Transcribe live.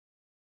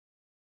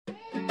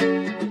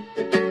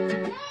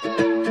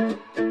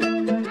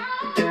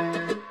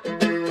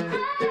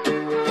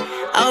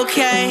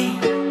Okay,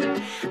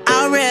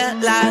 I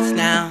realize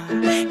now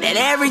that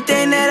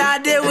everything that I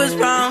did was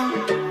wrong.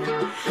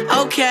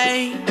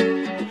 Okay,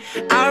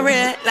 I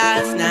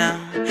realize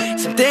now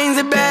some things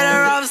are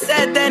better off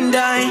said than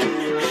done.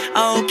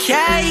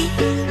 Okay,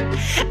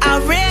 I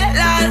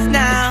realize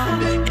now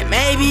that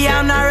maybe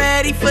I'm not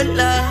ready for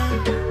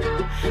love.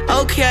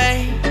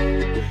 Okay,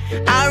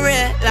 I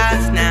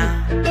realize now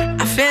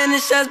I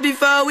finished just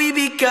before we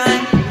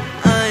begun.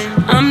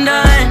 I'm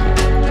done,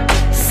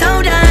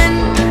 so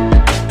done.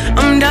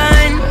 I'm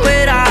done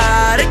with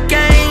all the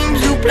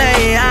games you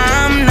play.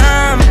 I'm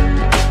numb,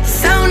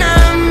 so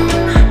numb.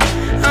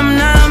 I'm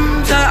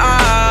numb to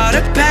all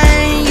the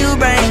pain you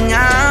bring.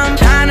 I'm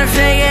trying to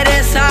figure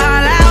this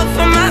all out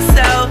for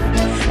myself.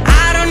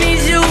 I don't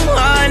need you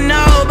or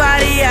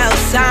nobody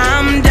else.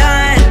 I'm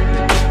done,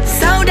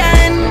 so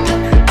done,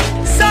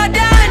 so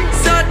done,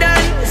 so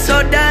done,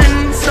 so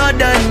done, so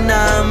done.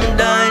 I'm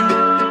done.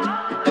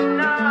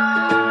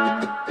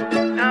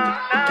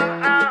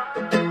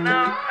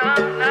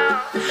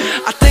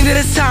 I think that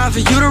it's time for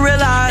you to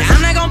realize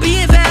I'm not gonna be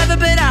here forever,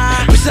 but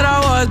I wish that I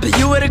was, but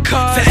you were the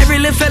cause for every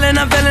little feeling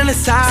I'm feeling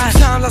inside.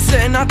 Sometimes I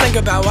sit and I think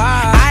about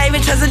why I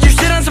even trusted you,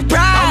 shit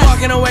unsurprised. I'm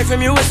walking away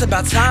from you, it's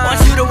about time.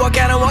 Want you to walk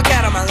out of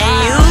my life.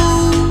 And you,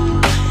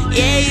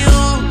 yeah,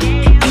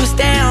 you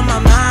stay on my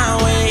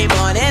mind way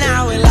more than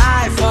I would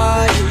lie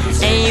for you.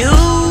 And you,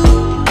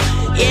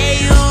 yeah,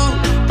 you,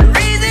 the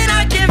reason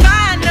I can't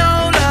find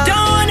no love,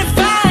 don't wanna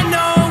find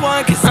no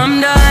one, cause I'm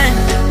done,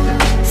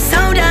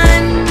 so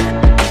done.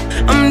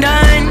 I'm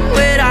done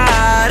with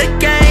all the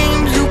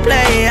games you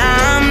play.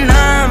 I'm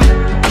numb,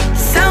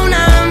 so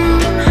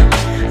numb.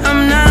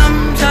 I'm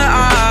numb to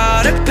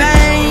all the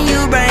pain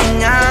you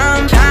bring.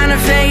 I'm trying to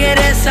figure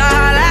this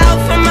all out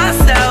for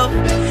myself.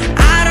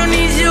 I don't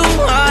need you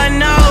or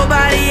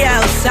nobody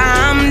else.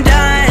 I'm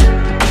done,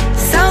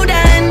 so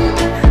done,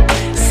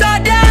 so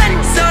done,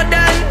 so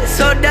done,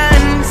 so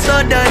done,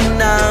 so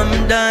done.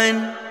 I'm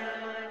done.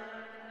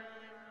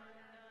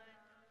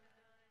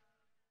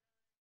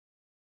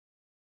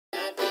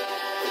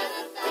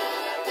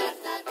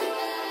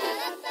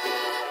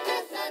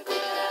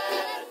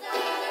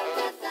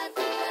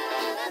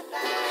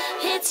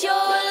 It's your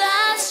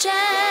last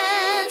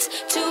chance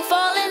to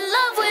fall in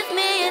love with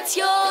me. It's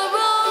your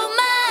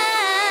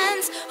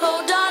romance.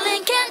 Oh,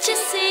 darling, can't you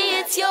see?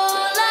 It's your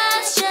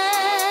last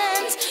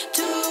chance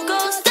to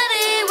go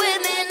steady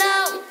with me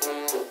now.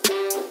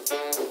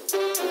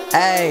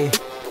 Hey,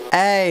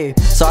 hey,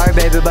 sorry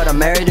baby, but I'm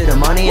married to the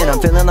money. And I'm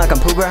feeling like I'm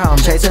Pooper, how I'm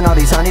chasing all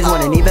these honeys.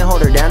 Wouldn't even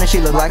hold her down and she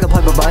looked like a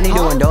purple bunny.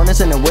 Doing donuts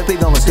in the whippy,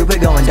 going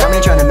stupid, going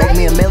dummy. Trying to make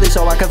me a milli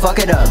so I can fuck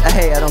it up.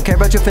 Hey, I don't care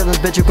about your feelings,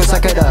 bitch, you can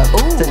suck it up.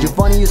 Said you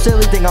funny, you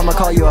silly, think I'ma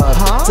call you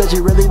up. Said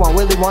you really want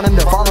him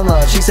to fall in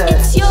love. She said,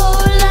 it's your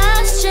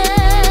last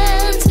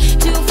chance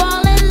to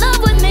fall in love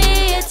with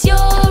me. It's your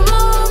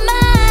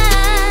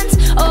romance.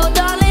 Oh,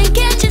 darling,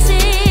 can't you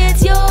see?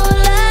 It's your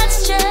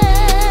last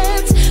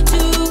chance to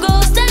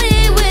go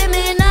steady with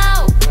me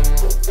now.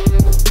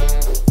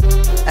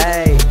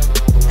 hey,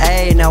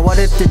 hey, now what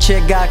if the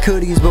chick got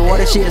cooties? But what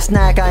if she a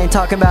snack? I ain't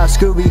talking about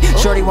Scooby.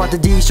 Shorty want the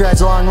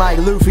D-straps long like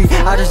Luffy.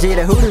 I just eat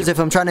at Hooters if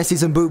I'm trying to see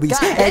some boobies.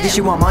 Hey, does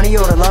she want money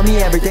or to love me?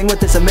 Everything with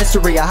this a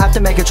mystery. I have to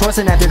make a choice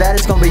and after that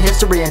it's gonna be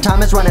history. And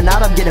time is running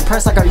out, I'm getting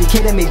pressed like are you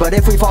kidding me? But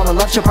if we fall in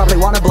love, she'll probably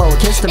wanna blow a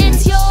kiss to me.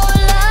 It's your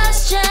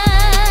last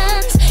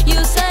chance.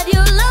 You said you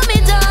love me,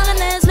 darling,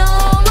 there's no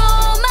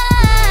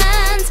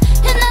romance.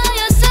 And now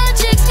your side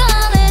chick's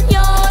calling.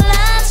 Your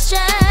last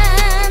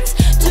chance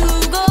to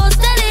go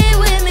steady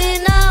with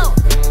me now.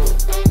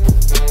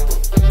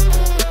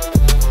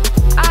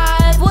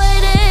 I've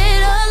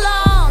waited a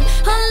long,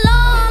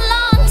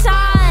 long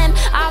time.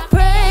 I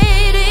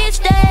prayed each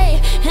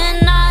day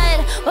and night.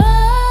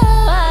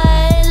 Oh,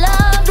 I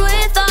loved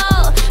with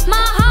all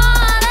my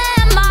heart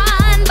and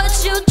mind, but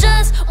you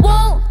just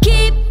won't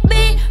keep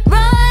me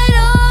right.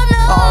 Oh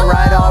no.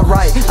 Alright,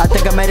 I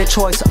think I made a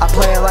choice. I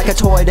play it like a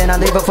toy, then I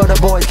leave it for the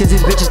boys. Cause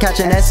these bitches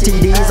catching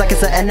STDs like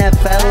it's the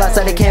NFL. I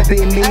said it can't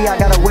be me, I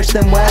gotta wish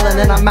them well and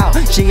then I'm out.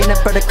 She in it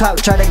for the clout,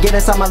 try to get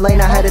inside my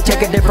lane, I had to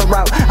take a different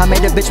route. I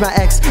made a bitch my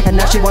ex, and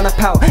now she wanna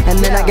pout. And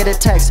then I get a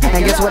text,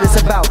 and guess what it's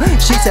about?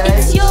 She said,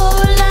 It's your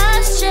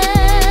last chance